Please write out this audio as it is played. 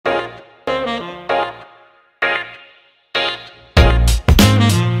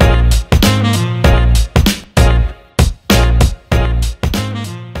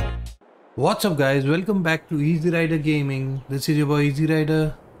What's up guys, welcome back to Easy Rider Gaming. This is your boy Easy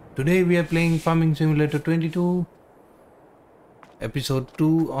Rider. Today we are playing Farming Simulator 22 Episode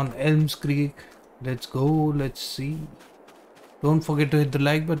 2 on Elmcreek. Let's go, let's see. Don't forget to hit the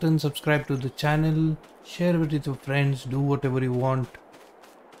like button, subscribe to the channel, share it with your friends, do whatever you want.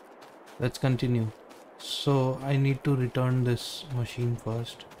 Let's continue. So I need to return this machine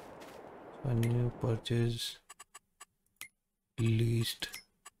first. So I need to purchase least.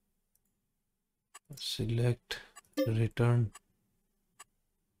 Select return.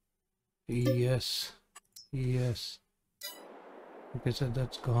 Yes. Okay, so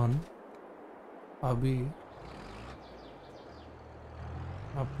that's gone. अभी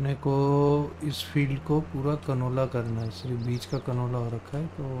अपने को इस field को पूरा canola करना है, सिर्फ बीच का कनोला हो रखा है।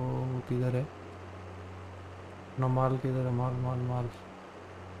 तो किधर है अपना माल? किधर है माल? माल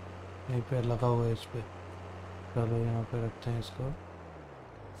यहीं पे लगा हुआ है इस पे। चलो यहाँ पे रखते हैं इसको।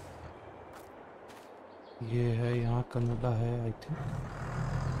 ये है, यहाँ कनोला है I think.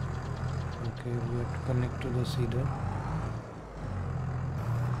 Okay, we have to connect to the cedar.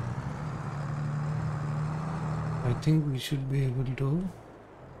 I think we should be able to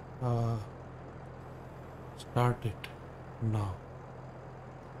start it now.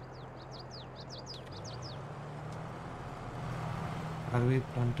 Are we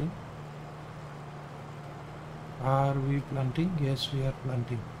planting? Yes, we are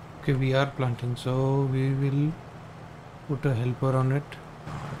planting. Okay, we are planting, so we will put a helper on it.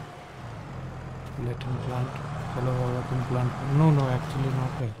 Let him plant. Hello, let him plant. No, actually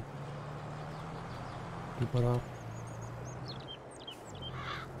not a helper off.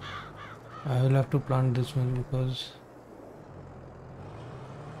 I will have to plant this one because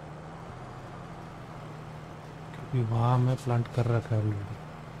क्योंकि वहाँ मैं plant कर रखा है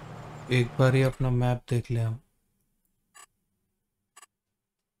already. एक बार ही अपना map देख ले हम।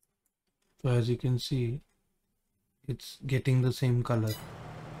 So as you can see, it's getting the same color.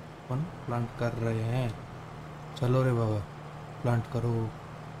 Upon plant कर रहे हैं। चलो रे बाबा, प्लांट करो।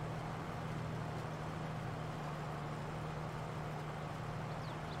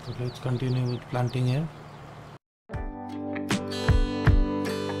 So let's continue with planting here.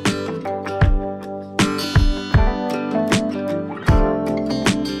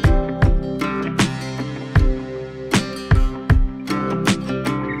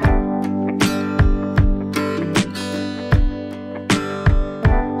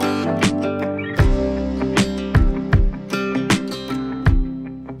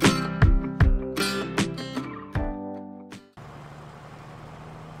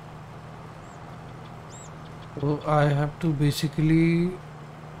 So I have to basically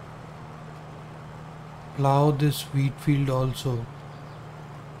plow this wheat field also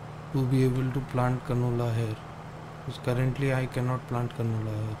to be able to plant canola here, because currently I cannot plant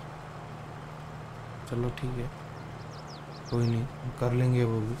canola here. चलो ठीक है, कोई नहीं, कर लेंगे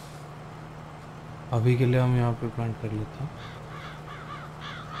वो भी। अभी के लिए हम यहाँ पे प्लांट कर लेते हैं।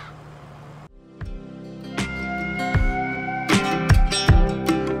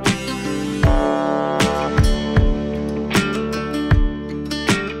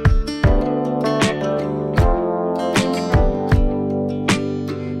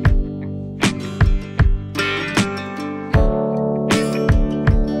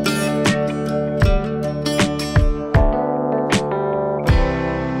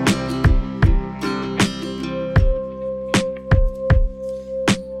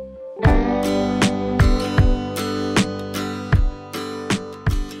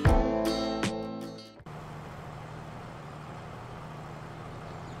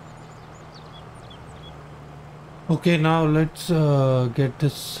 Okay, now let's get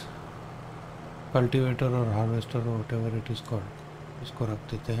this cultivator or harvester or whatever it is called. इसको रख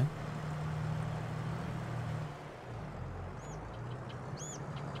देते हैं।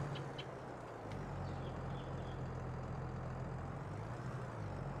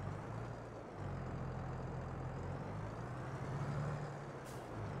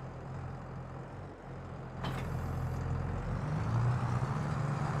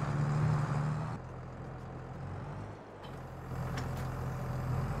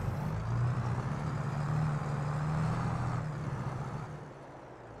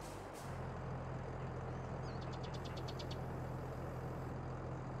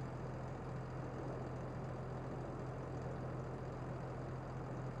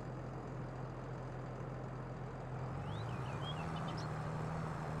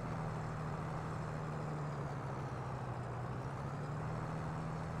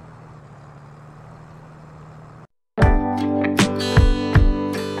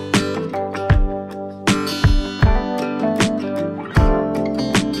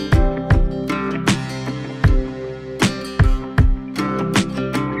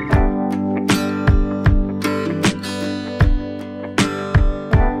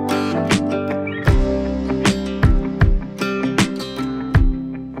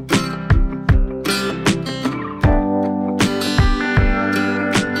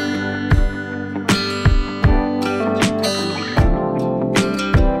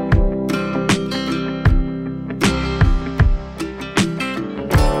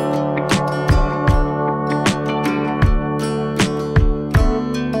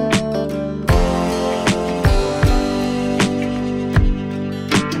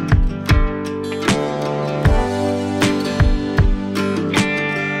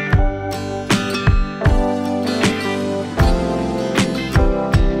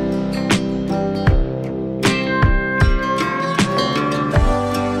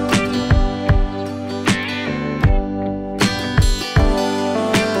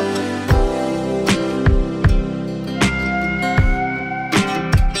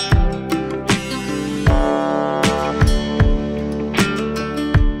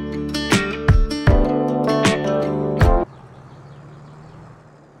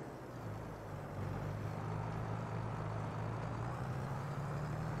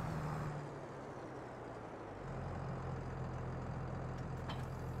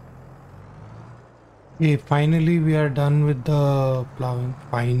 Okay, finally we are done with the plowing.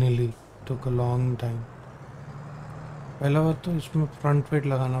 Finally, took a long time. पहला बात तो इसमें front weight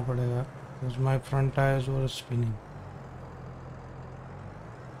लगाना पड़ेगा because my front tires were spinning.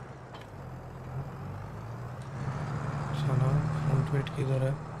 चलो front weight किधर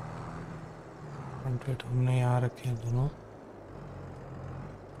है? Front weight हमने यहाँ रखे हैं दोनों.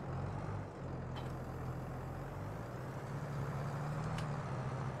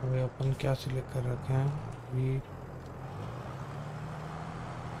 अभी अपन क्या सिलेक्ट कर रखे हैं? We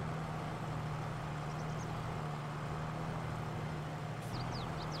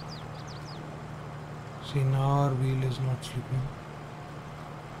see now our wheel is not slipping.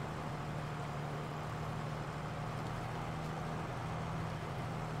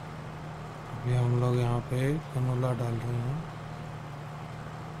 अभी हम लोग यहाँ पे कनोला डाल रहे हैं.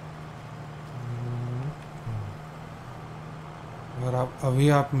 अगर आप अभी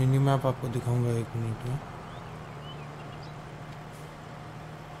आप मिनी मैप आपको दिखाऊंगा 1 मिनट में.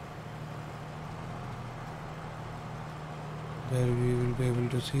 There we will be able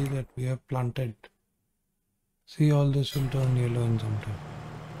to see that we have planted. See, all this will turn yellow in some time.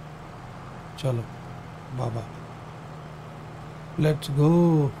 Chalo, baba. Let's go.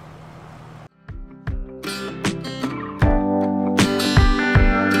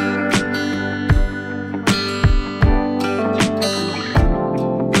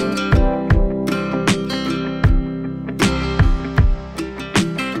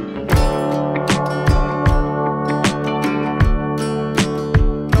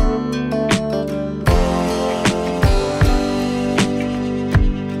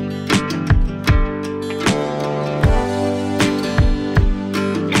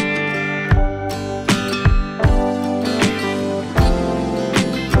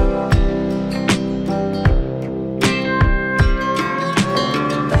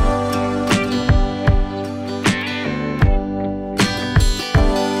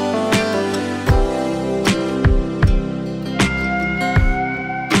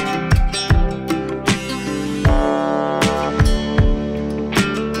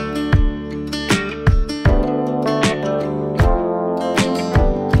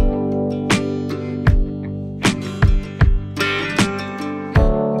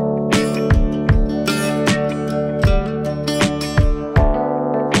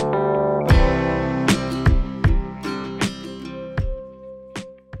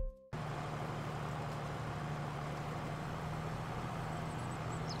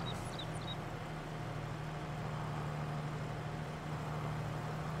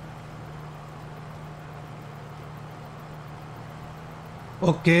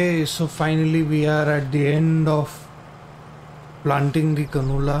 Okay, so finally we are at the end of planting the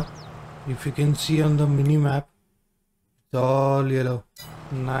canola. If you can see on the mini map, it's all yellow,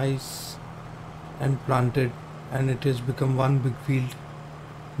 nice and planted, and it has become one big field.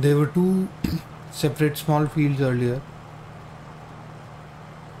 There were 2 separate small fields earlier.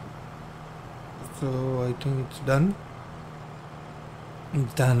 So I think it's done.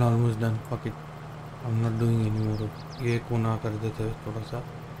 It's done, almost done. Fuck it. I'm not doing any more. ये कोना कर देते हैं थोड़ा सा.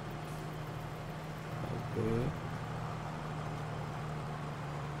 Okay.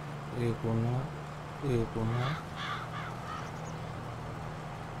 ये कोना.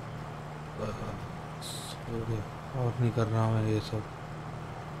 बस हो गया. और नहीं कर रहा मैं ये सब.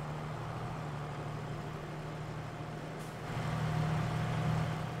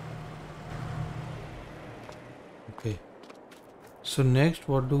 Okay. So next,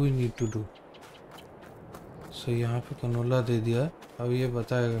 what do we need to do? So यहाँ पे कनोला दे दिया. अब ये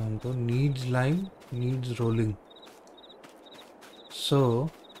बताएगा हमको needs lime, needs rolling. So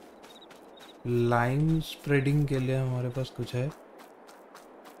lime spreading के लिए हमारे पास कुछ है.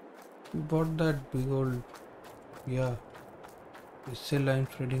 Bought that big old, yeah. इससे lime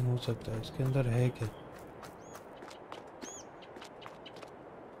spreading हो सकता है. इसके अंदर है क्या?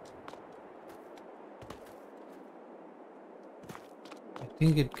 I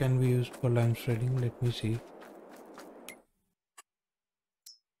think it can be used for lime spreading. Let me see.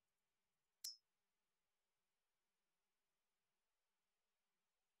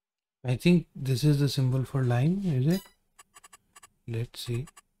 I think this is the symbol for lime, is it? Let's see.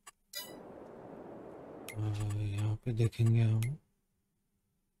 यहाँ पे देखेंगे हम.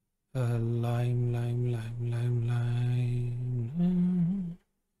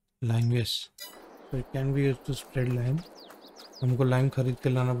 Lime, yes. So it can be used to spread lime. हमको lime खरीद के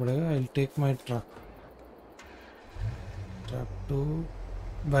लाना पड़ेगा. I'll take my truck to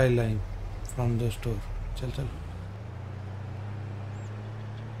buy lime from the store. चल.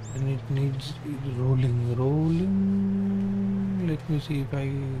 And it needs rolling. Let me see if I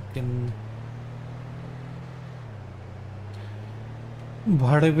can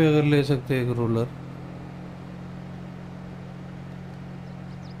भाड़े पे अगर ले सकते हैं एक रोलर।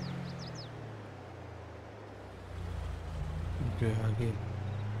 जो आगे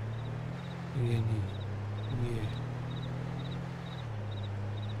ये नहीं, ये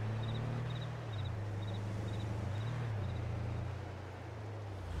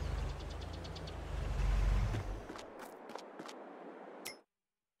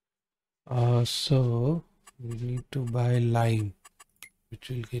so we need to buy lime, which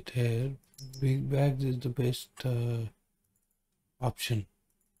we'll get here. Big bags is the best option.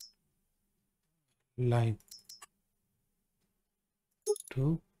 Lime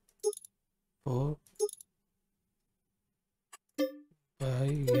 2, 4,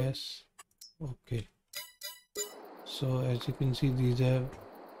 5, yes, okay. So as you can see, these have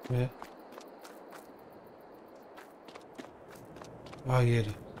where here.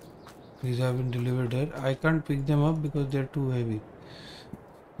 These have been delivered here. I can't pick them up because they're too heavy.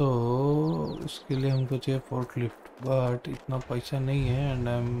 तो इसके लिए हमको चाहिए forklift, but इतना पैसा नहीं है and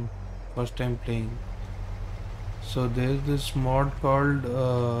I am first time playing. So there is this mod called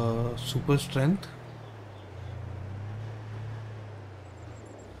super strength,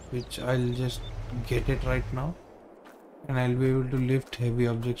 which I'll just get it right now and I'll be able to lift heavy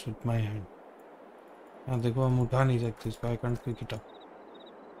objects with my hand. हाँ देखो हम उठा नहीं सकते इसको, I can't pick it up.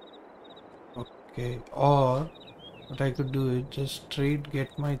 Okay, or what I could do is just straight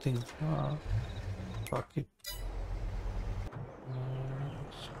get my thing. Fuck it.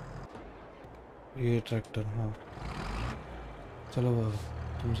 ये tractor, हाँ चलो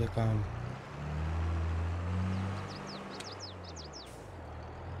बाबा तुमसे काम.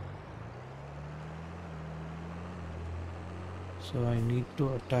 So I need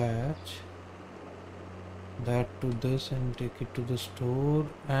to attach that to this and take it to the store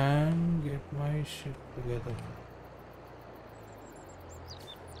and get my shit together.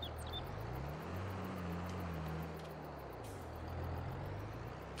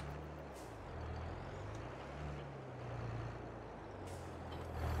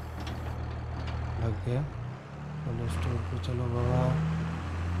 लग गया. चलो store पे चलो बाबा.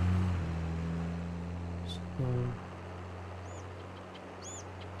 Store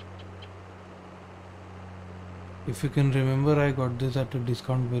if you can remember, I got this at a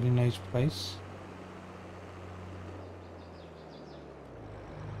discount, very nice price.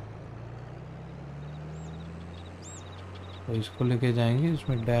 तो इसको लेके जाएंगे,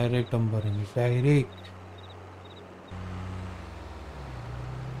 इसमें डायरेक्ट हम भरेंगे, direct.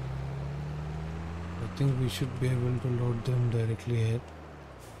 I think we should be able to load them directly here.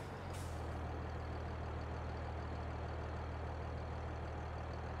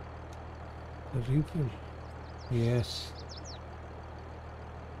 The refill. Yes.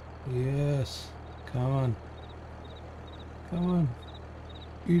 Yes. Come on. Come on.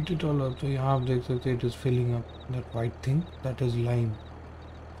 Eat it all up. So यहाँ आप देख सकते हैं, it is filling up. That white thing, that is lime.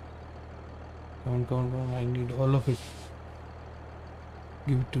 Come on, come on, come on. I need all of it.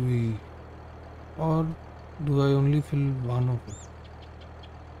 Give it to me. Or do I only fill one of it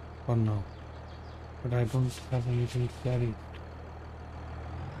for now? But I don't have anything to carry.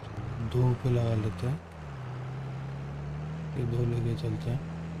 दो पे लगा लेते हैं, ये दो लेके चलते हैं.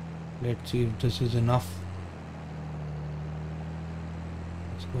 Let's see if this is enough.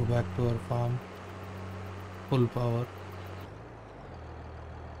 Let's go back to our farm. Full power.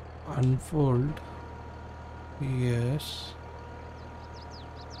 Unfold. Yes.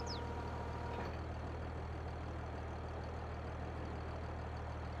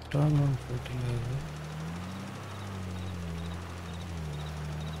 Turn on fertilizer.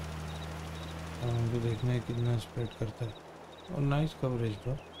 हमको देखना है कितना स्प्रेड करता है. और नाइस कवरेज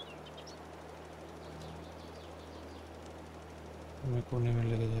ब्रो. मैं कोने में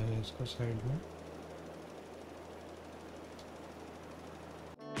लेके जाएगा इसको, साइड में.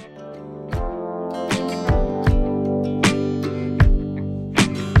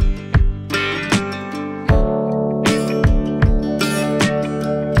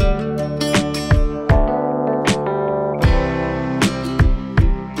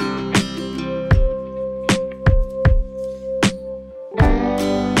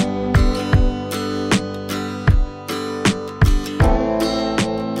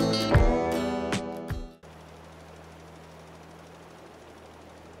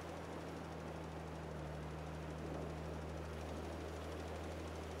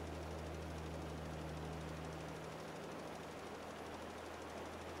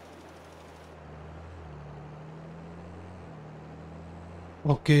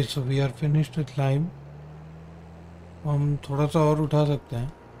 Okay, so we are finished with lime. हम थोड़ा सा और उठा सकते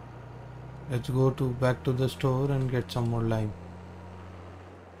हैं. Let's go to back to the store and get some more lime.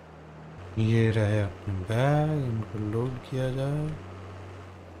 ये रहे अपने बैग, इनको लोड किया जाए।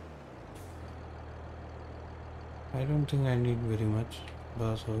 I don't think I need very much,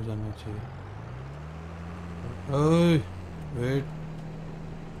 बस हो जाना चाहिए। ओए wait,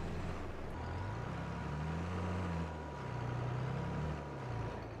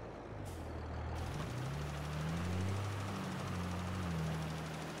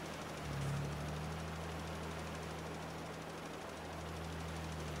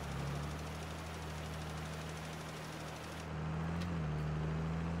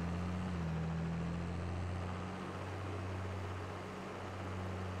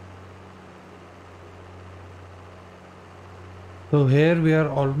 so here we are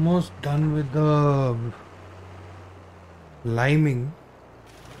almost done with the liming।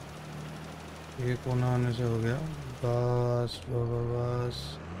 ये कोना आने से हो गया, बस बस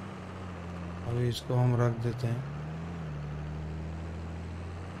अभी इसको हम रख देते हैं।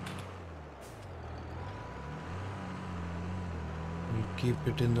 We'll keep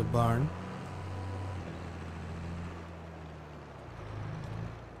it in the barn।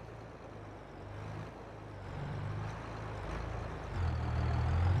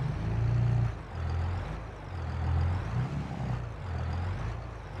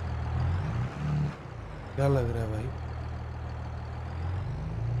 क्या लग रहा है भाई?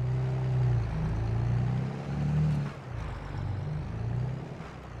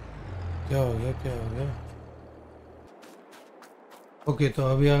 क्या हो गया, क्या हो गया? ओके, तो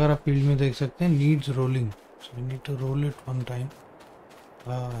अभी अगर आप फील्ड में देख सकते हैं, needs rolling, so we need to role it one time.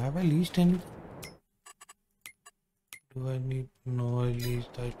 Have I least any? Do I need? No, I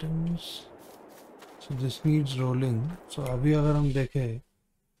least items. So this needs rolling. सो अभी अगर हम देखें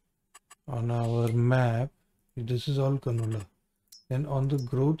on our map, this is all canola. Then on the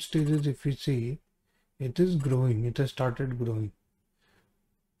growth stages, if we see, it is growing, it has started growing.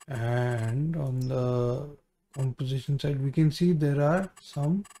 And on the composition side, we can see there are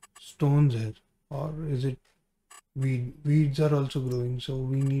some stones here, or is it weeds are also growing, so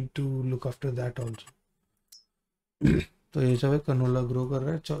we need to look after that also। तो ये सब है, canola grow कर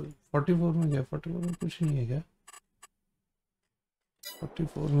रहा है। चल 44 में क्या, 44 में कुछ नहीं है क्या?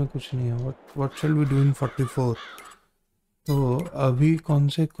 44 में कुछ नहीं है। what shall we do in 44? तो अभी कौन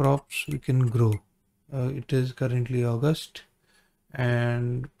से crops we can grow? It is currently August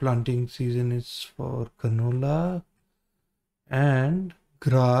and planting season is for canola and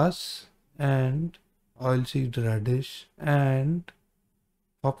grass and oilseed radish and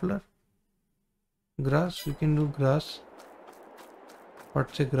poplar grass। we can do grass,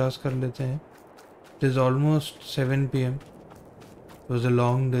 फट से grass कर लेते हैं। it is almost 7 p.m. it was a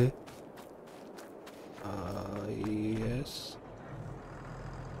long day। yes,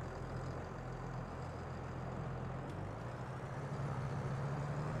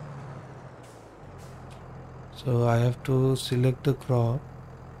 so I have to select the crop।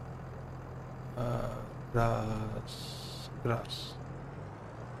 grass।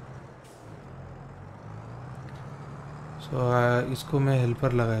 so इसको मैं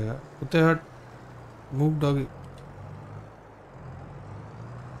helper लगाएगा। कुत्ते हट, मूव डॉगी।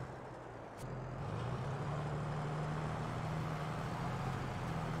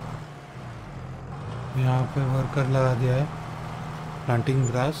 यहाँ पे वर्कर लगा दिया है, planting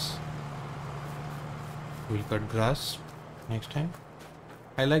grass. Will cut grass next time,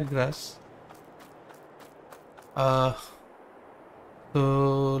 I like grass. so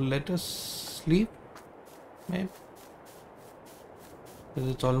let us sleep maybe, because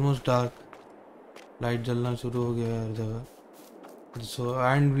it's almost dark। Light जलना शुरू हो गया हर जगह। so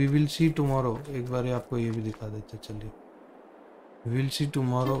and we will see tomorrow। एक बार आपको ये भी दिखा देते, चलिए। we will see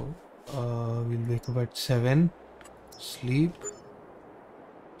tomorrow। we'll wake up at 7, sleep।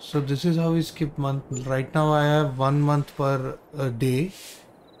 so this is how we skip month। right now I have 1 month per day।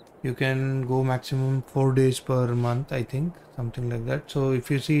 you can go maximum 4 days per month, I think, something like that। so if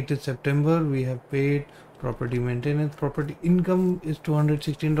you see, it is September, we have paid property maintenance, property income is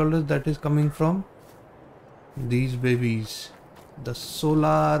 $216, that is coming from these babies, the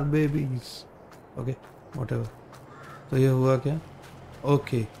solar babies। okay, whatever। तो ये हुआ क्या?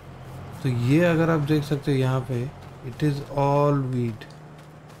 Okay, तो ये अगर आप देख सकते हो यहाँ पे, इट इज़ ऑल वीड।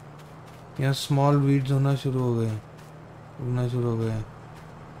 यहाँ स्मॉल वीड्स होना शुरू हो गए हैं, उगना शुरू हो गए हैं,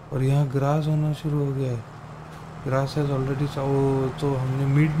 और यहाँ ग्रास होना शुरू हो गया है। ग्रास हैज ऑलरेडी, तो हमने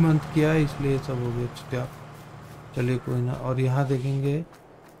मिड मंथ किया है इसलिए सब हो गया। क्या, चलिए कोई ना। और यहाँ देखेंगे,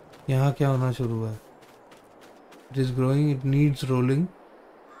 यहाँ क्या होना शुरू हुआ है? It is growing, it needs rolling.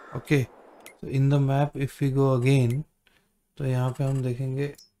 Okay, तो in the map if we go again, तो यहाँ पे हम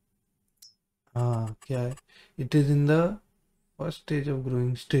देखेंगे, हाँ क्या है, it is in the first stage of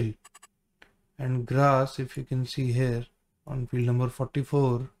growing still. and grass, if you can see here on field number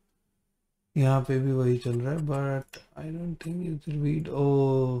 44, यहाँ पे भी वही चल रहा है, but I don't think it's weed.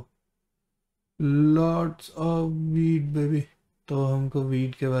 Oh, lots of weed baby. तो हमको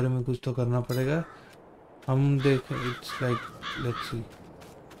weed के बारे में कुछ तो करना पड़ेगा. हम देखें, it's like, let's see,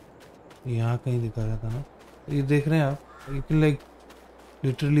 यहाँ कहीं दिखा रहा था ना, ये देख रहे हैं आप, you can like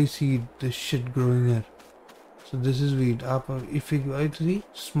literally see this shit growing here. So this is weed. If you see,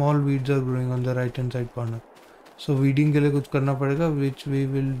 small weeds are growing on the right hand side corner. So weeding के लिए कुछ करना पड़ेगा, which we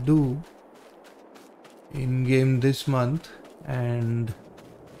will do in game this month. And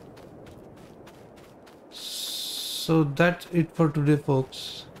so that's it for today,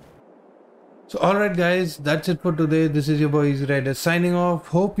 folks. So alright guys, that's it for today. This is your boy Easy Rider signing off.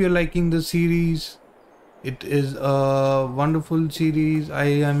 Hope you're liking the series. It is a wonderful series. I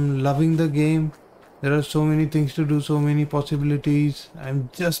am loving the game. There are so many things to do, so many possibilities. I'm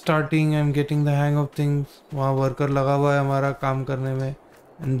just starting, I'm getting the hang of things. वहाँ worker लगा हुआ है हमारा काम करने में.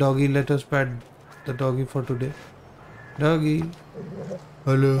 And doggy, let us pet the doggy for today. Doggy.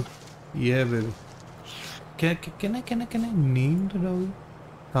 Hello. Yeah baby. Can I name the doggy?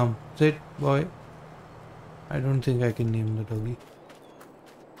 Come, sit boy. I don't think I can name the doggy.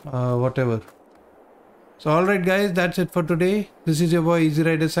 Whatever. So alright guys, that's it for today. This is your boy Easy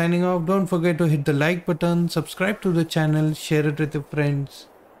Rider signing off. Don't forget to hit the like button, subscribe to the channel, share it with your friends.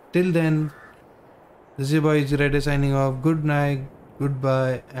 Till then, this is your boy Easy Rider signing off. Good night,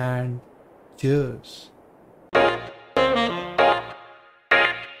 goodbye and cheers.